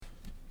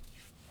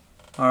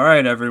All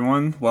right,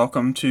 everyone.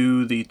 Welcome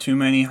to the Too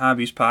Many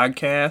Hobbies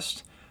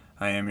podcast.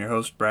 I am your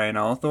host, Brian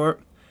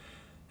Althorpe,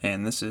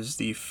 and this is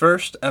the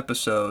first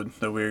episode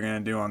that we're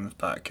going to do on this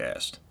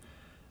podcast.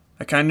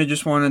 I kind of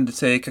just wanted to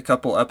take a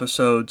couple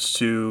episodes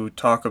to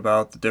talk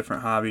about the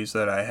different hobbies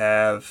that I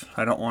have.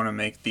 I don't want to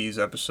make these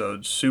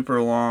episodes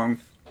super long,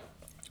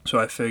 so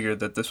I figured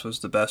that this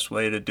was the best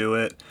way to do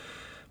it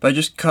by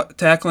just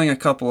tackling a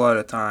couple at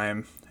a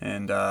time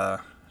and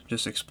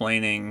just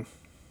explaining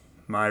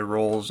my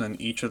roles in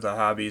each of the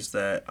hobbies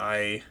that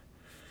I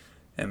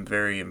am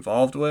very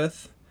involved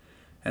with.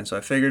 And so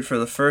I figured for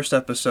the first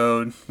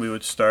episode, we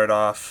would start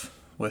off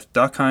with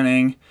duck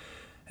hunting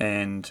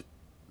and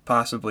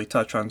possibly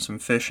touch on some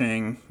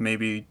fishing,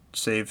 maybe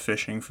save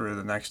fishing for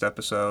the next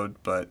episode.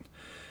 But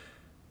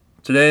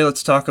today,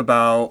 let's talk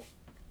about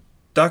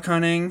duck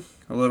hunting,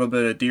 a little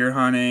bit of deer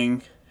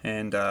hunting,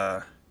 and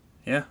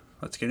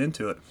let's get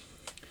into it.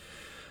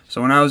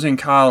 So when I was in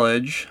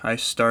college, I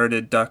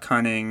started duck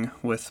hunting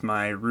with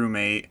my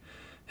roommate.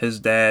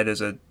 His dad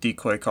is a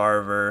decoy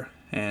carver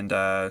and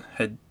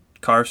had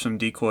carved some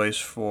decoys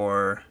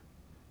for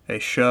a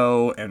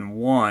show and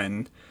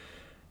won.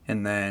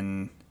 And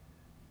then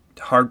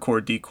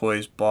Hardcore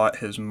Decoys bought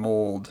his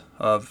mold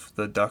of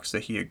the ducks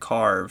that he had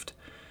carved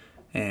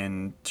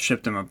and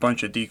shipped him a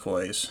bunch of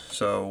decoys.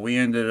 So we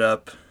ended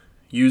up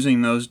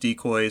using those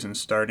decoys and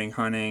starting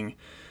hunting,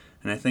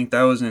 and I think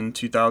that was in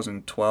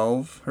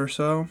 2012 or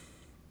so.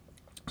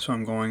 So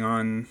I'm going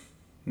on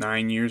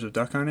 9 years of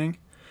duck hunting.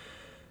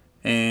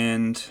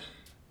 And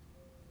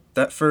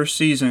that first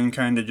season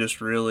kind of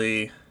just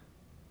really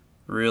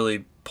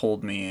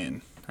pulled me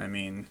in. I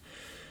mean,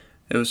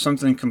 it was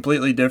something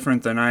completely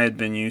different than I had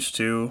been used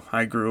to.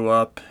 I grew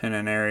up in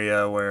an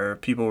area where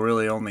people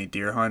really only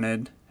deer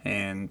hunted,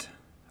 and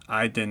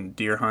I didn't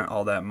deer hunt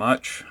all that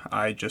much.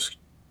 I just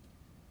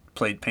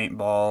played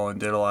paintball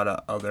and did a lot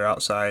of other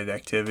outside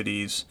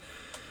activities.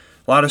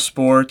 A lot of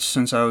sports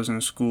since I was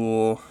in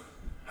school.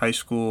 High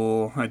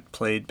school, I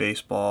played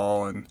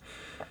baseball and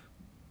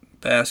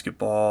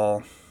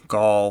basketball,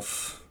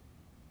 golf,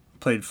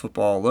 played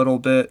football a little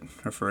bit,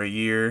 or for a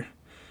year,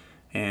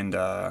 and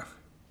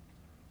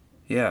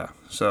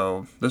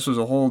so this was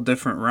a whole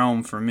different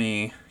realm for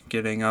me,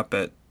 getting up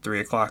at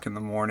 3 o'clock in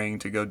the morning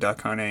to go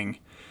duck hunting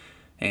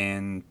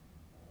and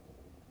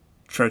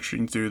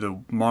trudging through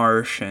the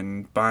marsh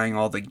and buying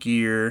all the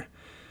gear,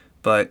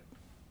 but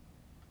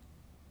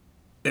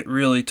it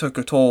really took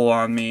a toll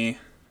on me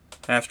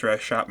after I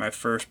shot my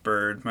first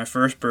bird. My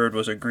first bird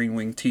was a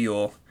green-winged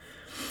teal,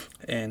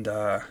 and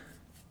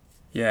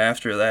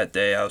after that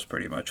day I was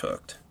pretty much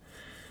hooked.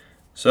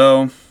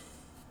 So,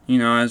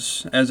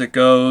 as it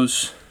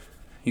goes,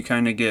 you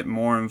kind of get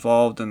more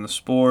involved in the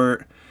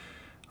sport.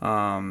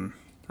 I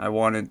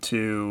wanted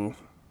to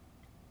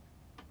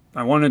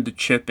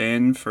chip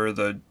in for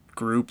the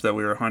group that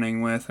we were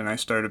hunting with, and I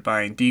started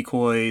buying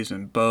decoys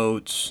and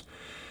boats.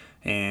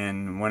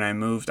 And when I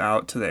moved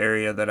out to the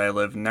area that I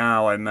live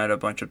now, I met a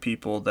bunch of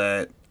people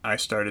that I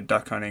started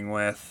duck hunting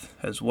with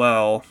as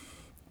well,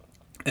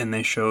 and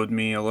they showed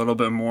me a little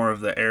bit more of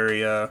the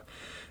area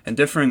and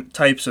different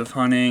types of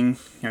hunting.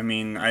 I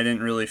mean, I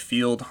didn't really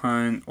field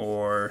hunt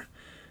or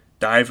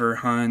diver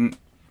hunt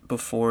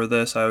before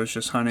this. I was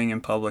just hunting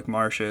in public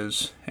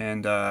marshes,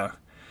 and that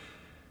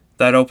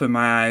opened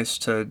my eyes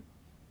to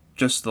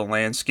just the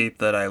landscape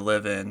that I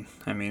live in.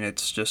 I mean,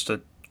 it's just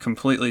a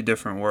completely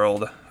different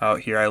world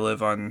out here. I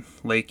live on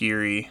Lake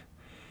Erie,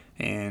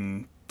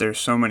 and there's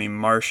so many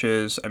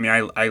marshes. I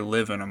mean, I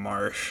live in a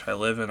marsh. I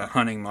live in a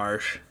hunting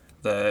marsh.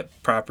 The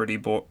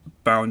property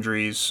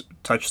boundaries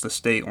touch the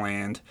state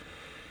land,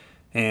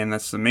 and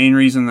that's the main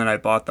reason that I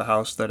bought the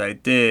house that I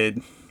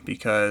did,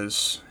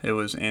 because it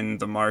was in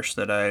the marsh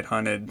that I had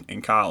hunted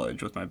in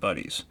college with my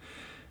buddies.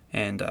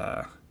 And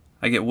I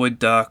get wood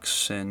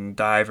ducks and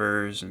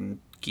divers and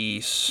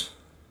geese,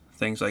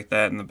 things like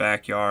that in the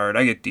backyard.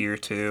 I get deer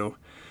too,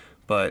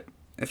 but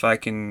if I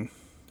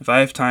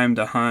have time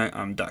to hunt,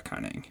 I'm duck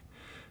hunting.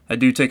 I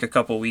do take a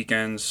couple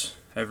weekends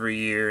every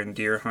year and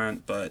deer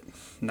hunt, but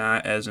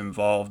not as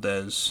involved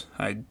as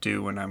I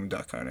do when I'm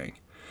duck hunting.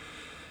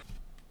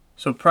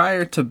 So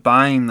prior to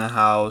buying the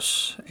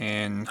house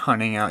and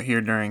hunting out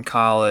here during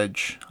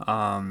college,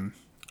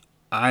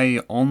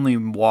 I only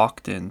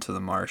walked into the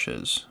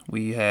marshes.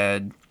 We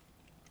had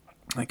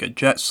like a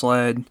jet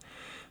sled,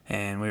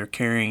 and we were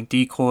carrying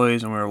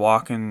decoys, and we were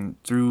walking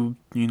through,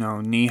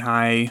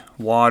 knee-high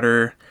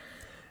water.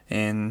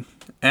 And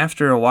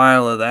after a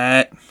while of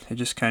that, it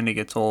just kind of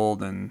gets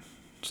old. And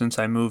since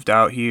I moved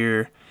out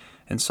here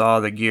and saw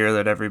the gear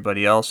that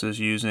everybody else is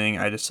using,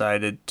 I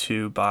decided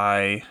to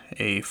buy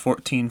a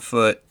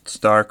 14-foot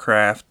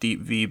Starcraft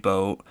Deep V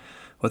boat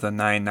with a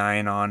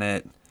 9.9 on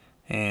it.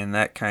 And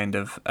that kind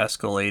of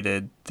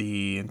escalated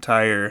the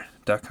entire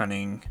duck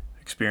hunting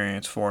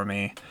experience for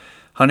me.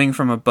 Hunting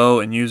from a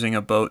boat and using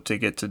a boat to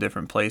get to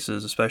different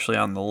places, especially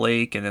on the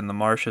lake and in the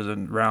marshes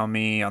around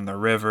me, on the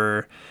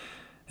river,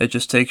 it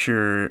just takes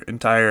your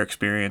entire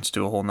experience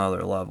to a whole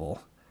nother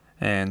level.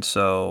 And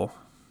so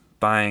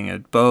buying a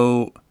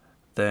boat,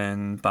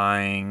 then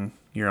buying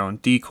your own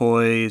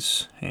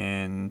decoys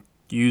and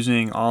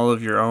using all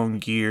of your own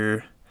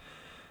gear,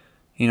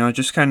 it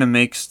just kind of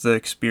makes the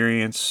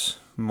experience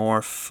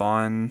more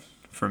fun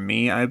for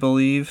me, I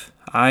believe.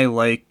 I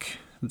like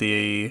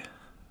the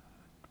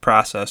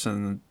process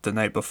and the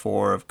night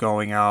before of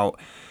going out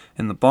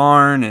in the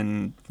barn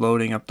and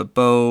loading up the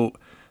boat,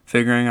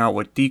 figuring out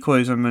what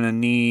decoys I'm going to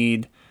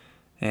need,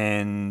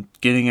 and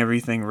getting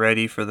everything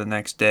ready for the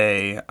next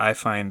day. I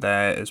find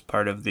that as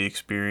part of the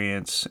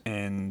experience,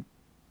 and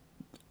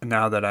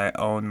now that I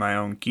own my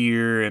own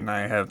gear and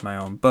I have my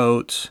own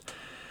boats,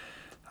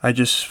 I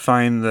just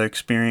find the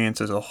experience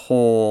as a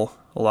whole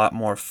a lot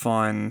more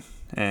fun.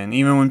 And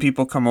even when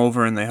people come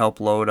over and they help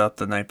load up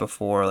the night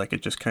before, like,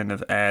 it just kind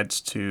of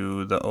adds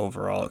to the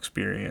overall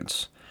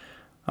experience.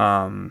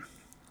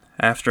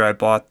 After I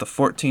bought the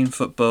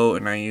 14-foot boat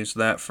and I used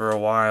that for a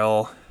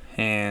while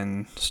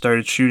and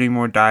started shooting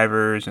more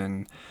divers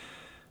and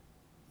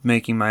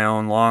making my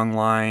own long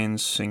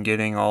lines and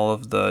getting all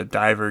of the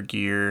diver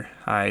gear,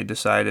 I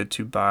decided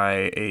to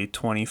buy a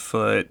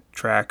 20-foot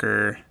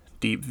Tracker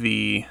Deep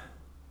V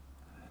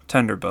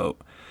tender boat.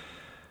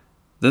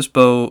 This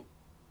boat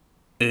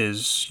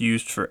is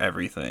used for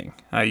everything.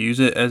 I use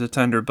it as a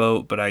tender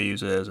boat, but I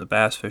use it as a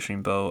bass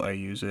fishing boat. I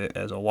use it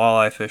as a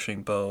walleye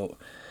fishing boat.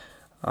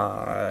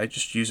 I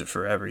just use it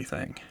for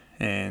everything.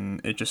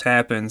 And it just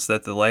happens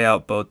that the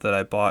layout boat that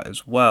I bought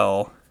as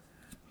well,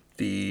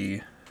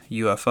 the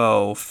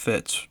UFO,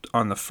 fits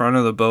on the front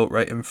of the boat,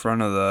 right in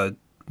front of the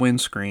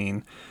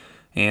windscreen,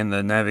 and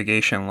the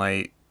navigation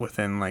light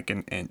within like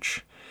an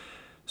inch.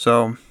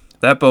 So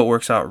that boat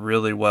works out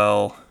really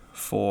well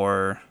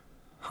for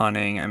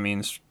hunting. I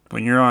mean,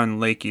 when you're on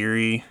Lake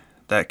Erie,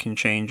 that can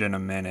change in a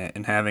minute.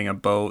 And having a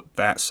boat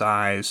that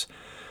size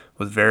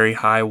with very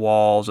high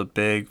walls, a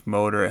big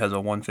motor, it has a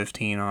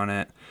 115 on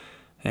it,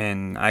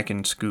 and I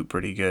can scoot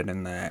pretty good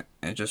in that.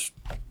 And just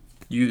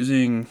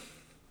using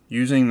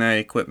that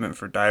equipment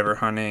for diver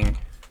hunting,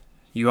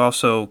 you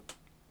also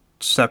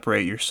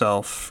separate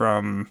yourself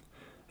from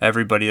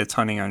everybody that's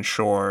hunting on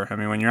shore. I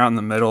mean, when you're out in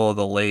the middle of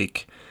the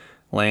lake,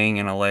 laying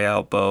in a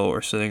layout boat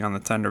or sitting on the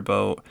tender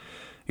boat,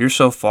 you're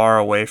so far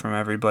away from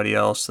everybody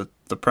else that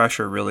the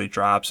pressure really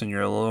drops and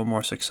you're a little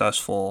more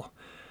successful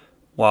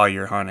while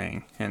you're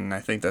hunting. And I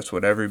think that's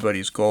what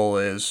everybody's goal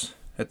is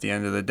at the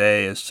end of the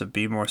day, is to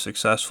be more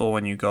successful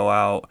when you go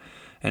out.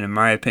 And in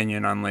my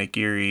opinion, on Lake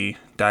Erie,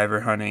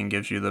 diver hunting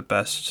gives you the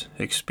best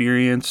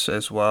experience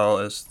as well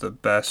as the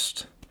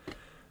best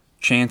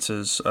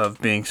chances of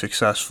being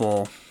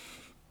successful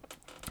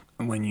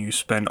when you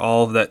spend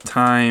all of that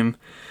time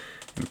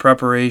in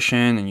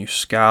preparation and you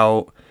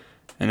scout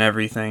and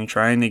everything,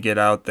 trying to get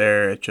out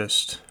there. It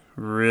just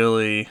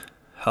really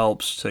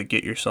helps to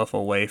get yourself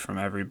away from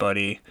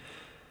everybody.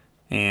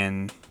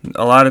 And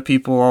a lot of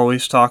people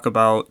always talk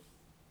about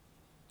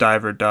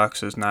diver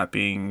ducks as not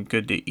being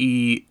good to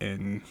eat,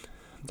 and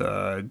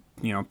the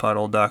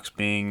puddle ducks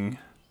being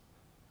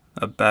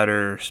a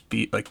better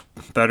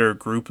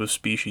group of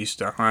species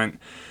to hunt.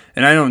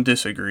 And I don't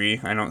disagree.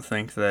 I don't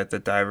think that the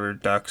diver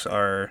ducks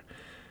are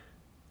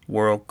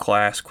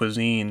world-class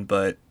cuisine,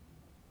 but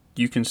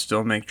you can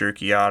still make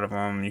jerky out of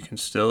them. You can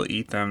still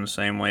eat them the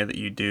same way that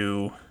you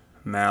do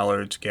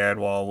mallards,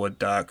 gadwall, wood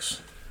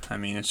ducks. I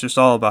mean, it's just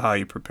all about how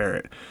you prepare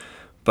it.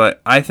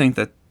 But I think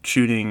that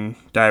shooting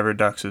diver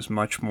ducks is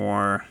much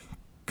more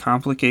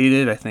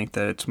complicated. I think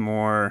that it's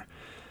more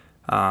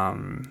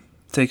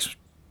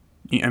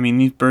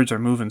these birds are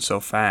moving so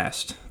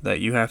fast that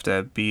you have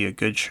to be a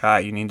good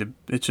shot.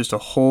 It's just a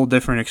whole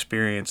different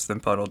experience than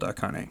puddle duck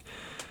hunting.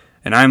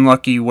 And I'm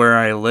lucky where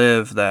I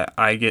live that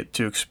I get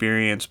to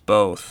experience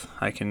both.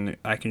 I can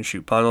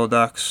shoot puddle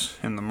ducks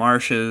in the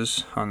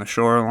marshes, on the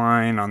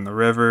shoreline, on the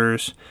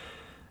rivers,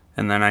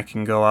 and then I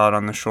can go out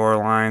on the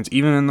shorelines.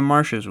 Even in the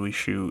marshes we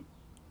shoot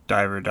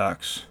diver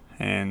ducks.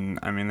 And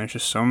I mean, there's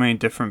just so many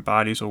different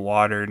bodies of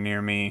water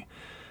near me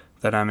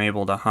that I'm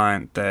able to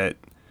hunt that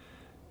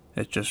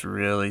it just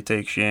really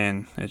takes you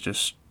in. It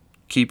just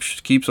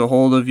keeps a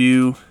hold of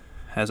you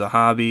as a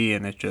hobby,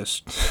 and it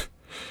just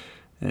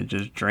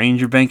drains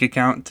your bank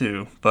account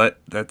too.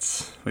 But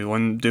we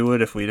wouldn't do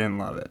it if we didn't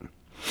love it.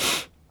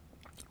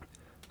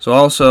 So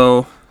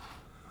also,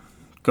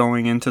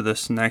 going into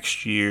this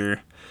next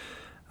year,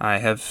 I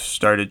have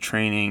started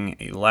training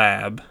a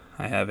lab.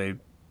 I have a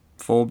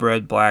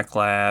full-bred black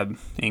lab,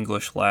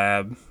 English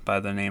lab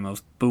by the name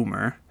of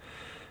Boomer,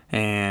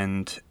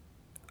 and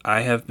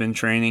I have been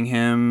training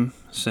him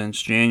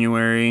since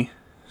January.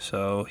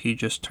 So he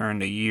just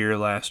turned a year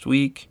last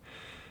week,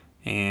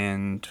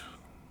 and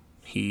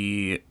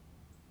he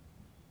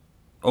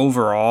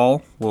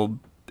overall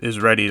is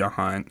ready to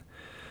hunt.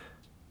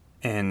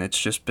 And it's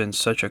just been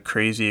such a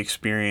crazy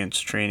experience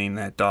training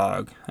that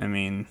dog. I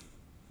mean,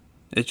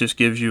 it just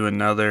gives you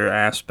another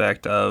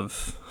aspect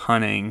of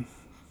hunting.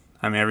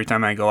 I mean, every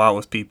time I go out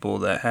with people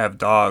that have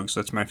dogs,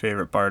 that's my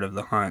favorite part of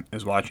the hunt,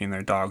 is watching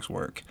their dogs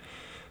work.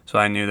 So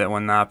I knew that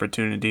when the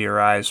opportunity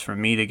arose for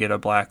me to get a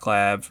black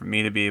lab, for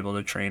me to be able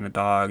to train a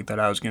dog, that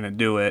I was going to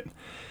do it.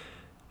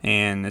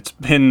 And it's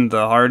been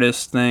the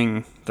hardest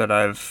thing that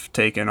I've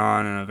taken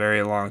on in a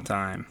very long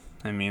time.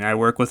 I mean, I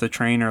work with a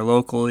trainer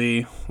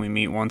locally. We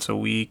meet once a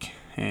week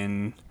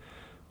and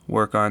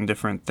work on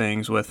different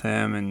things with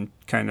him and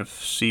kind of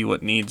see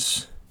what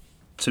needs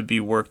to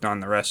be worked on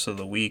the rest of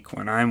the week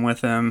when I'm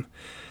with him.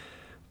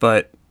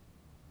 But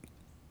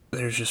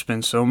there's just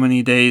been so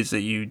many days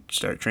that you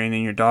start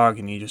training your dog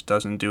and he just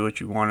doesn't do what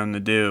you want him to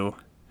do.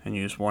 And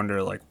you just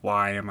wonder, like,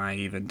 why am I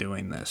even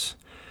doing this?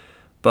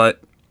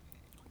 But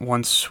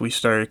once we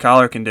started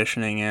collar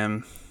conditioning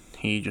him,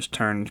 he just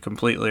turned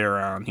completely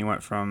around. He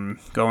went from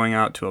going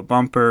out to a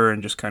bumper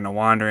and just kind of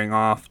wandering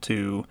off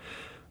to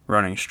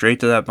running straight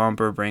to that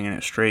bumper, bringing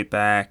it straight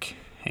back.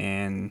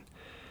 And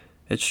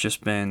it's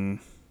just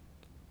been,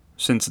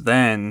 since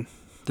then,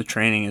 the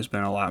training has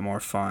been a lot more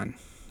fun.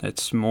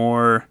 It's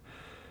more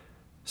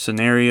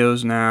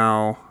scenarios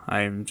now.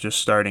 I'm just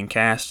starting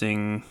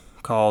casting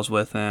calls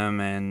with him,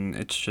 and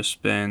it's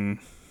just been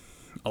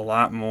a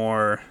lot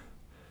more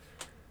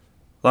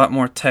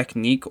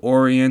technique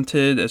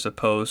oriented as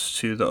opposed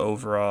to the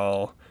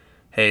overall,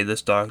 hey,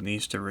 this dog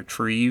needs to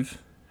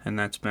retrieve. And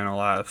that's been a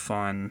lot of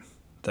fun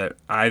that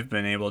I've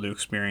been able to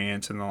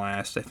experience in the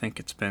last, I think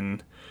it's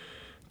been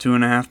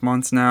 2.5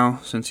 months now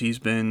since he's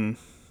been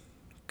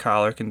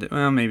collar conditioned.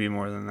 Well, maybe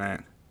more than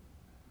that.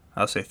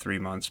 I'll say 3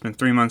 months. It's been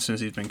 3 months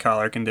since he's been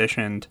collar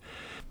conditioned,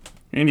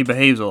 and he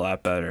behaves a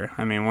lot better.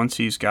 I mean, once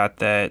he's got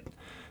that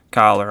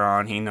collar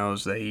on, he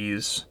knows that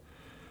he's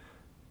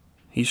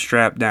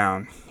strapped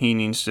down. He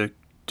needs to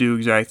do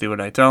exactly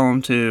what I tell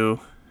him to,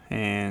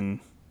 and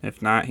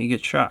if not, he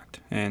gets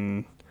shocked.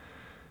 And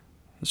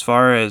as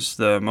far as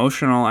the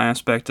emotional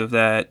aspect of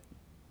that,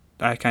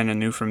 I kind of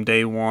knew from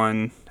day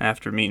one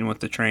after meeting with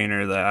the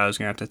trainer that I was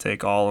going to have to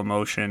take all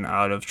emotion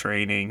out of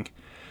training,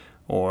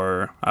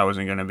 or I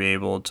wasn't going to be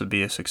able to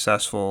be a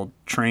successful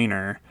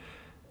trainer.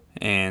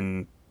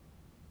 And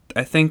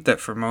I think that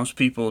for most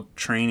people,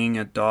 training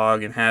a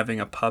dog and having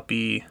a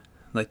puppy,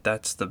 like,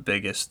 that's the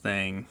biggest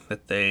thing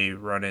that they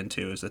run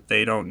into, is that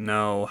they don't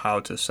know how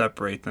to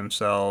separate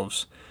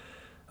themselves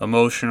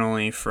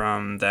emotionally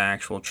from the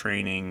actual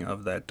training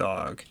of that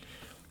dog.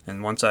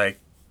 And once I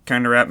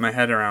kind of wrapped my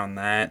head around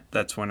that,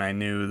 that's when I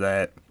knew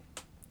that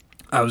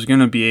I was going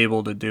to be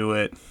able to do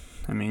it.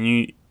 I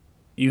mean,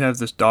 you have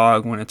this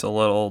dog when it's a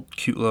little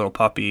cute little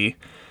puppy,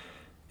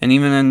 and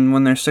even then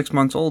when they're 6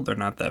 months old, they're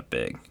not that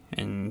big.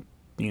 And,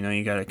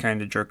 you got to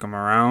kind of jerk them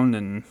around,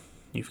 and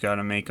you've got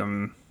to make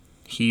them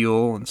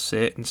heel and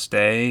sit and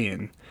stay,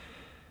 and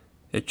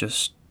it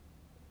just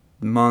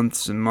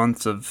months and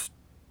months of,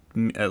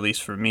 at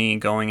least for me,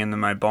 going into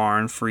my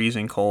barn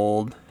freezing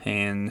cold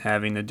and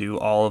having to do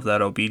all of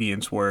that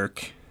obedience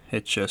work.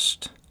 It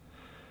just,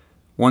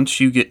 once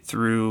you get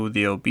through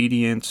the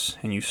obedience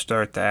and you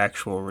start the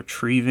actual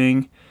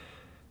retrieving,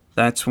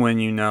 that's when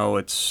you know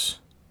it's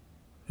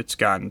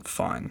gotten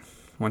fun.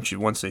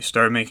 Once they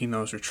start making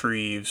those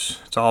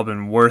retrieves, it's all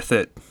been worth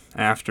it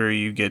after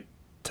you get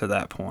to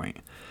that point.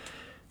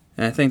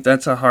 And I think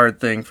that's a hard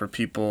thing for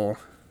people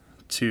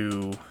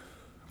to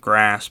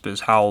grasp,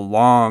 is how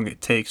long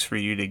it takes for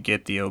you to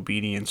get the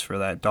obedience for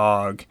that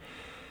dog,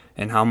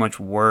 and how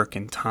much work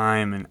and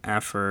time and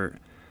effort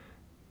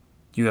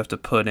you have to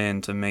put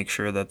in to make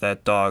sure that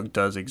that dog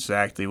does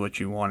exactly what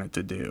you want it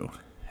to do.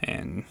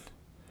 And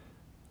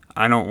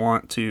I don't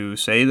want to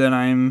say that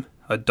I'm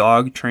a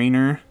dog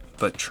trainer,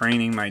 but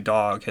training my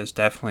dog has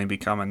definitely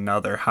become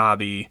another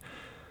hobby,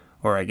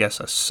 or I guess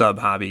a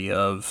sub-hobby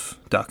of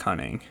duck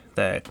hunting,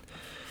 that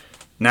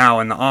now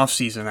in the off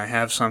season I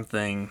have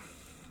something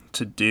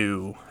to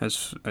do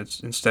as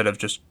instead of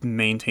just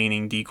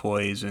maintaining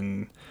decoys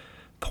and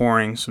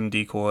pouring some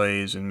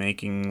decoys and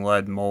making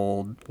lead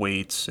mold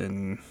weights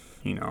and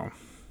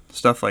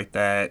stuff like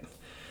that,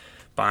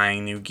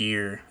 buying new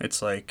gear.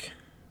 It's like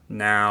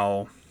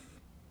now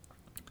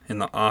in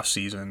the off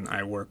season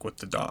I work with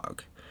the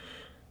dog,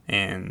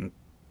 and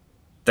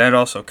that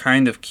also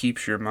kind of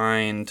keeps your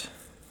mind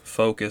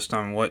focused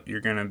on what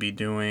you're going to be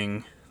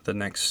doing the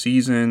next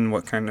season,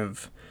 what kind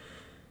of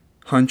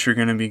hunt you're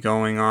going to be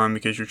going on,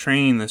 because you're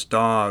training this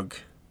dog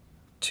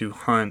to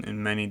hunt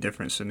in many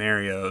different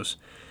scenarios.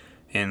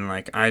 And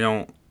like, I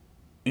don't,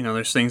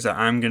 there's things that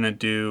I'm going to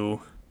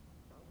do,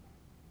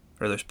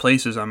 or there's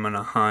places I'm going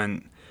to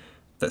hunt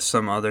that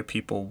some other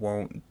people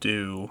won't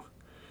do,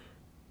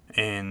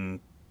 and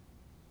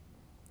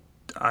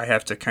I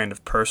have to kind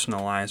of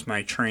personalize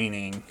my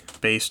training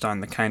based on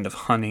the kind of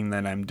hunting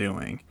that I'm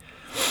doing.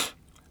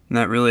 And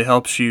that really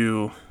helps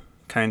you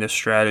kind of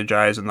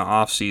strategize in the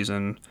off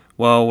season.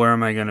 Well, where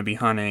am I going to be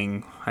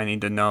hunting? I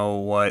need to know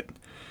what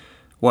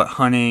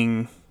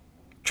hunting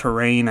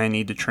terrain I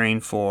need to train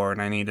for,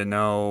 and I need to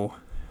know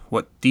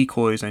what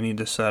decoys I need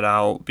to set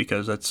out,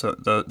 because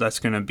that's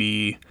going to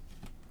be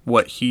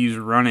what he's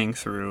running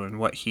through and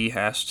what he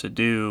has to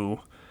do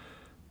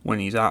when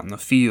he's out in the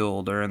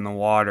field or in the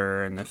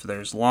water. And if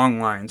there's long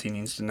lines, he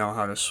needs to know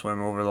how to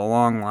swim over the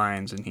long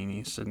lines, and he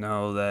needs to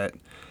know that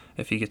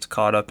if he gets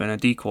caught up in a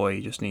decoy,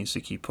 he just needs to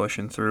keep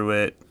pushing through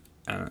it.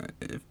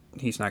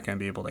 He's not going to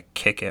be able to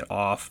kick it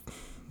off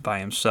by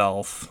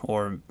himself,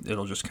 or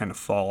it'll just kind of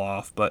fall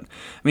off. But I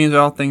mean, these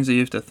are all things that you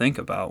have to think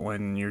about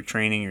when you're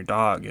training your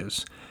dog.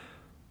 Is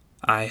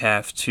I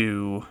have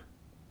to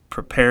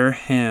prepare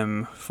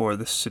him for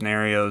the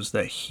scenarios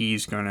that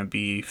he's going to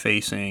be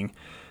facing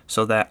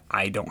so that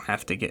I don't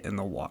have to get in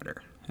the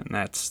water. And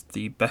that's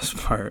the best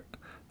part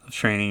of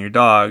training your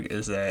dog,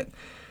 is that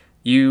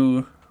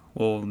you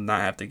will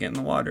not have to get in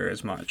the water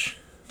as much.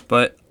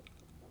 But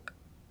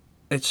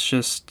it's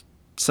just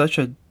such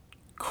a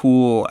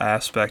cool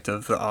aspect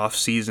of the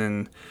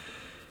off-season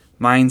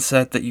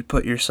mindset that you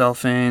put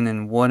yourself in,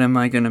 and what am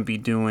I going to be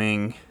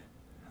doing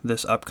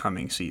this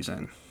upcoming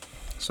season.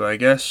 So I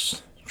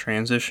guess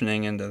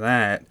transitioning into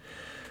that,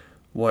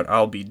 what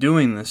I'll be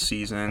doing this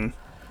season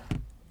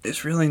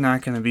is really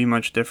not going to be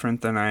much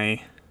different than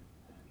I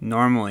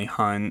normally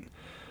hunt,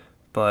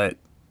 but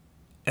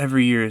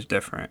every year is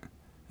different.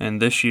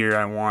 And this year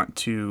I want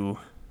to,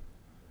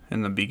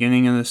 in the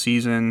beginning of the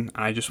season,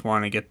 I just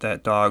want to get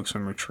that dog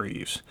some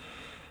retrieves.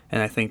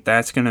 And I think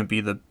that's going to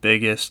be the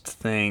biggest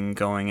thing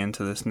going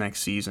into this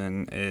next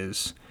season,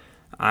 is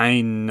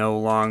I no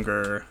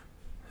longer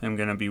am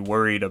going to be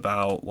worried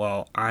about,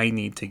 well, I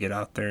need to get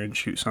out there and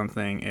shoot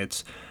something.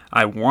 It's,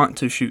 I want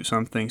to shoot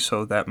something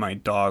so that my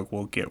dog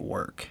will get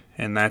work.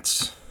 And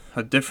that's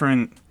a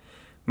different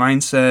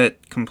mindset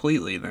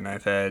completely than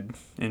I've had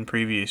in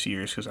previous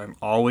years, because I'm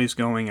always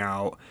going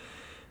out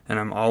and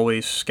I'm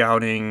always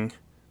scouting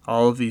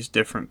all of these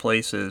different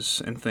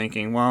places and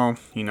thinking, well,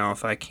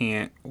 if I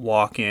can't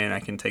walk in,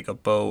 I can take a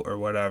boat or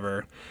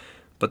whatever.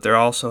 But there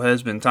also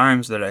has been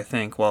times that I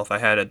think, well, if I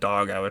had a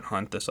dog, I would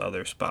hunt this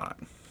other spot.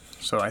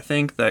 So I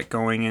think that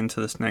going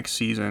into this next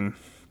season,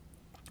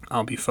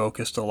 I'll be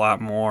focused a lot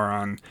more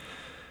on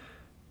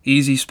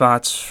easy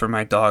spots for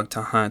my dog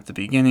to hunt at the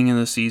beginning of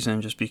the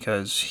season, just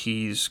because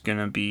he's going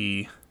to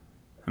be,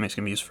 it's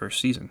going to be his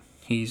first season.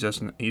 He's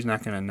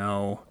not going to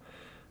know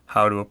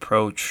how to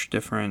approach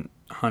different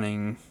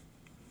hunting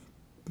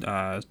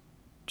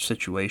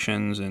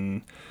situations,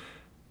 and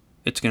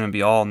it's going to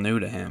be all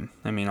new to him.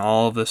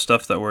 All of the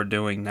stuff that we're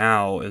doing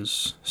now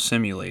is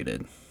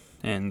simulated,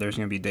 and there's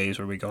going to be days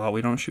where we go out,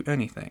 we don't shoot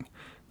anything.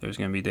 There's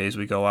going to be days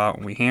we go out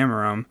and we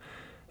hammer him,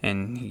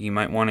 and he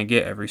might want to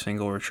get every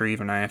single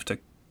retrieve, and I have to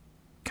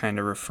kind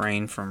of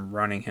refrain from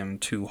running him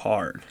too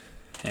hard.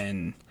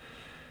 And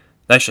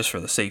that's just for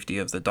the safety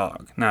of the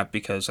dog, not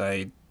because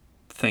I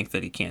think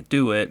that he can't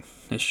do it.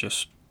 It's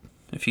just,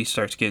 if he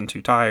starts getting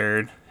too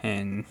tired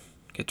and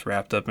gets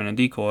wrapped up in a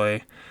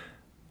decoy,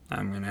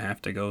 I'm going to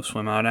have to go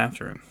swim out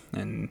after him.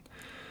 And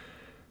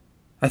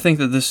I think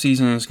that this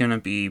season is going to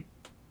be,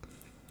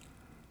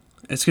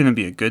 it's going to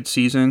be a good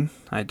season.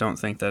 I don't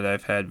think that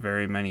I've had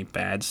very many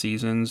bad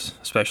seasons,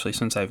 especially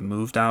since I've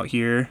moved out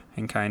here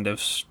and kind of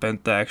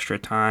spent the extra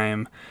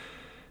time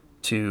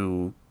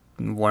to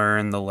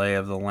learn the lay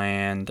of the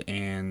land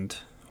and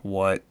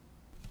what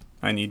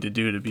I need to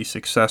do to be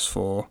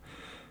successful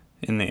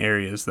in the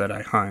areas that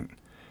I hunt.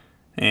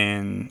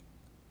 And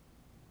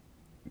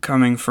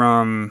coming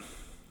from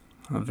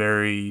a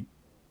very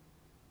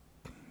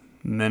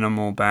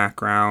minimal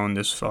background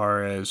as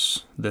far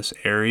as this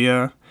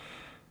area,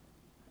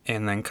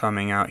 and then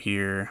coming out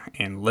here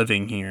and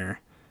living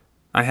here,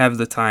 I have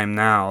the time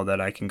now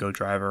that I can go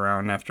drive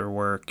around after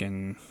work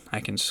and I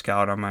can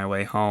scout on my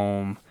way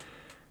home.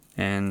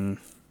 And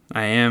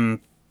I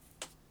am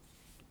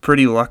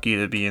pretty lucky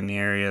to be in the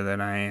area that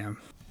I am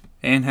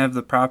and have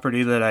the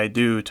property that I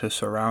do to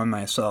surround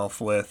myself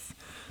with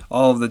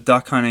all of the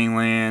duck hunting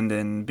land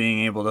and being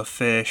able to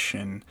fish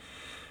and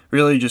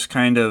really just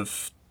kind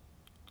of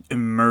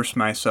immerse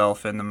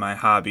myself into my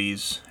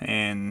hobbies.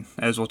 And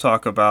as we'll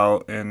talk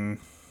about in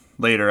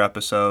later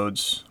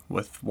episodes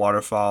with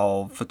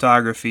waterfowl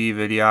photography,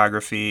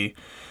 videography,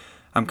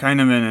 I'm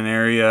kind of in an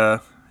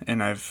area,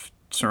 and I've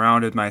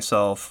surrounded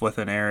myself with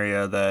an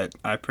area that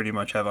I pretty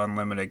much have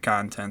unlimited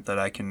content that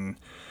I can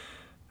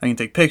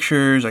take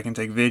pictures, I can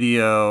take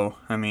video.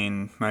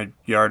 My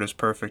yard is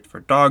perfect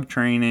for dog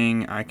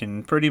training. I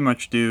can pretty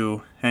much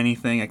do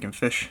anything. I can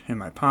fish in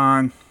my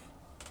pond.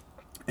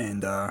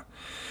 And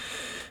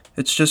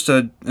it's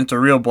a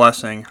real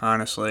blessing,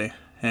 honestly.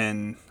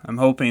 And I'm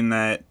hoping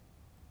that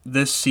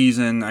this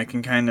season I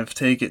can kind of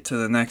take it to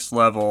the next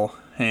level,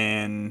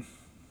 and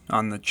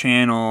on the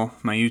channel,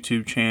 my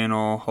YouTube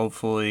channel,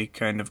 hopefully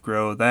kind of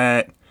grow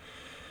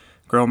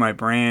my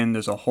brand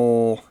as a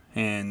whole.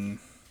 And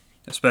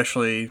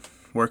especially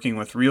working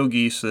with Real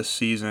Geese this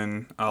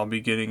season, I'll be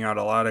getting out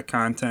a lot of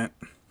content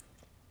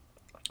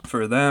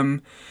for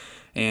them,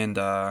 and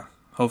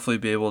hopefully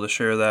be able to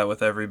share that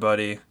with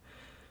everybody,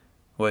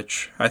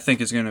 which I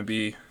think is going to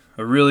be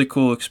a really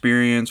cool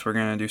experience. We're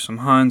going to do some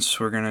hunts,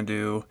 we're going to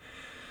do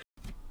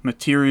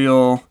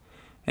material,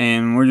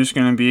 and we're just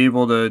going to be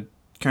able to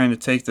kind of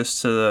take this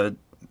to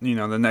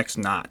the next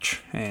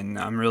notch. And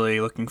I'm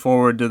really looking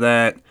forward to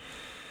that.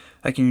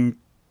 I can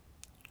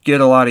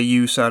get a lot of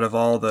use out of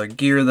all the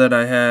gear that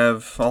I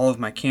have, all of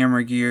my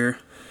camera gear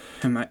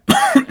and my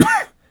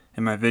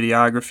and my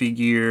videography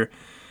gear,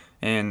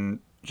 and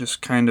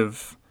just kind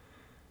of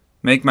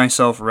make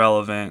myself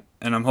relevant.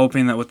 And I'm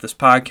hoping that with this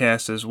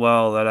podcast as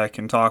well, that I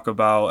can talk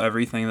about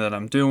everything that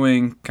I'm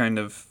doing, kind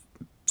of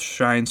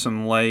shine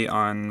some light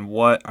on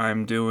what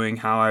I'm doing,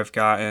 how I've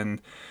gotten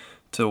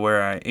to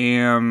where I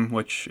am,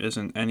 which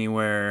isn't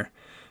anywhere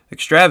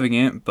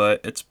extravagant,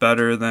 but it's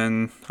better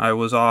than I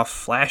was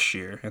off last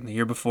year and the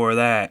year before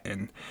that.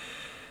 And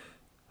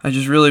I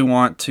just really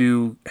want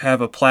to have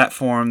a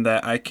platform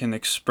that I can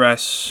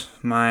express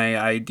my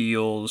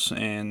ideals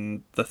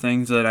and the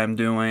things that I'm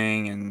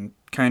doing and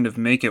kind of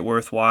make it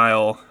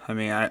worthwhile. I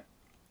mean,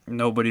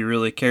 nobody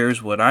really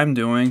cares what I'm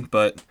doing,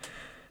 but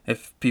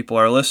if people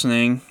are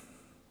listening,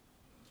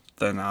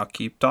 then I'll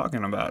keep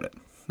talking about it.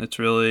 It's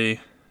really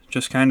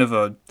just kind of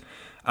a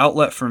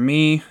outlet for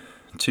me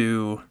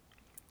to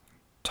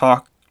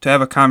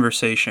have a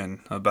conversation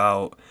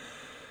about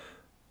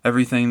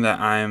everything that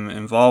I'm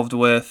involved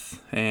with,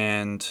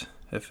 and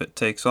if it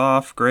takes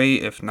off,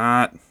 great. If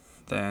not,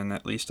 then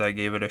at least I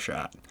gave it a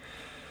shot.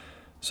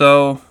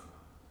 So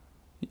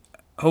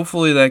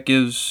hopefully that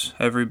gives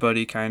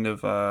everybody kind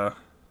of a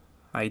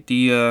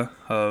idea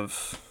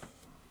of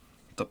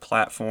the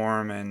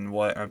platform and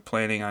what I'm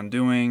planning on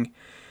doing.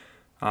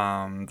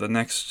 The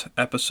next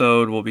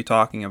episode we'll be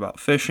talking about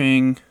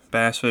fishing,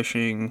 bass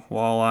fishing,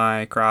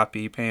 walleye,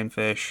 crappie,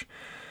 panfish,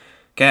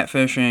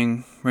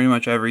 catfishing, pretty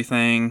much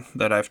everything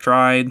that I've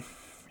tried,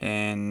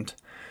 and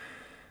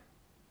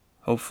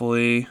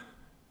hopefully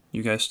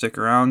you guys stick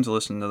around to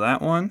listen to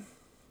that one.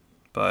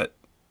 But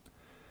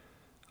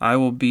I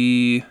will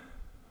be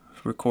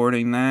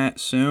recording that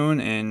soon,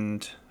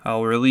 and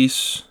I'll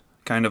release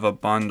kind of a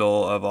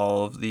bundle of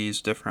all of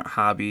these different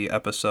hobby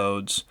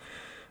episodes,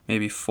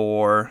 maybe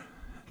 4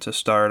 to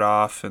start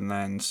off, and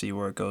then see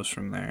where it goes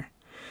from there.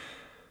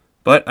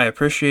 But I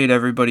appreciate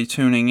everybody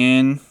tuning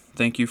in.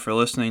 Thank you for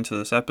listening to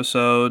this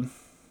episode.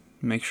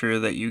 Make sure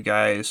that you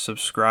guys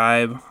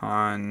subscribe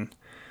on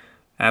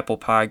Apple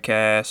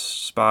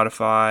Podcasts,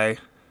 Spotify,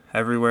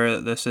 everywhere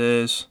that this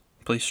is.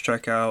 Please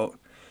check out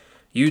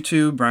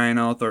YouTube, Brian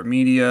Althorpe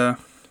Media,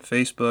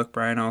 Facebook,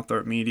 Brian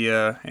Althorpe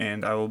Media,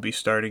 and I will be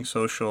starting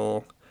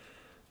social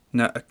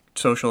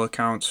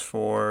accounts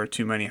for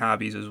Too Many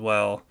Hobbies as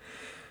well.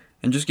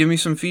 And just give me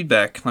some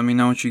feedback. Let me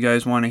know what you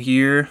guys want to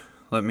hear.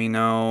 Let me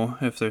know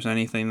if there's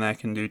anything that I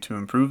can do to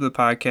improve the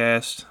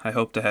podcast. I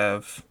hope to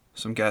have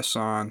some guests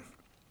on,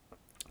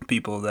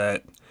 people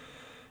that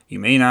you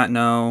may not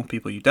know,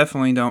 people you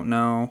definitely don't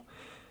know,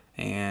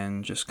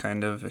 and just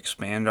kind of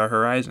expand our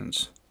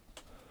horizons.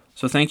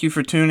 So thank you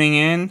for tuning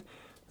in.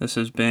 This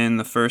has been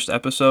the first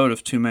episode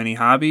of Too Many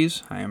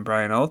Hobbies. I am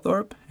Brian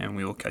Althorpe, and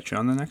we will catch you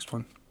on the next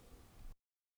one.